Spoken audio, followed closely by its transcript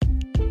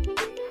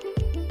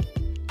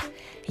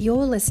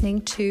You're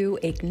listening to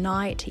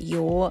Ignite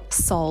Your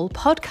Soul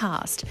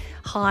podcast.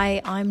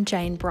 Hi, I'm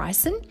Jane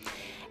Bryson,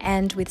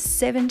 and with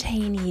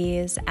 17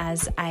 years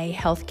as a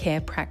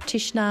healthcare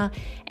practitioner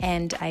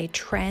and a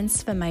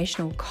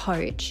transformational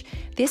coach,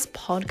 this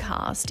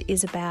podcast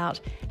is about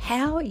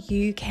how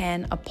you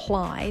can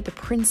apply the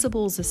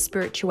principles of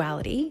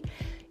spirituality,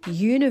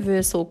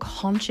 universal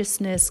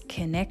consciousness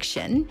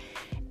connection,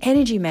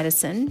 energy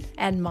medicine,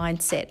 and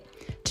mindset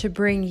to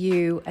bring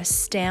you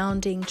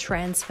astounding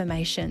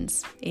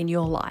transformations in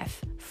your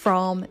life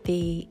from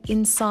the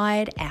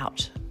inside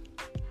out.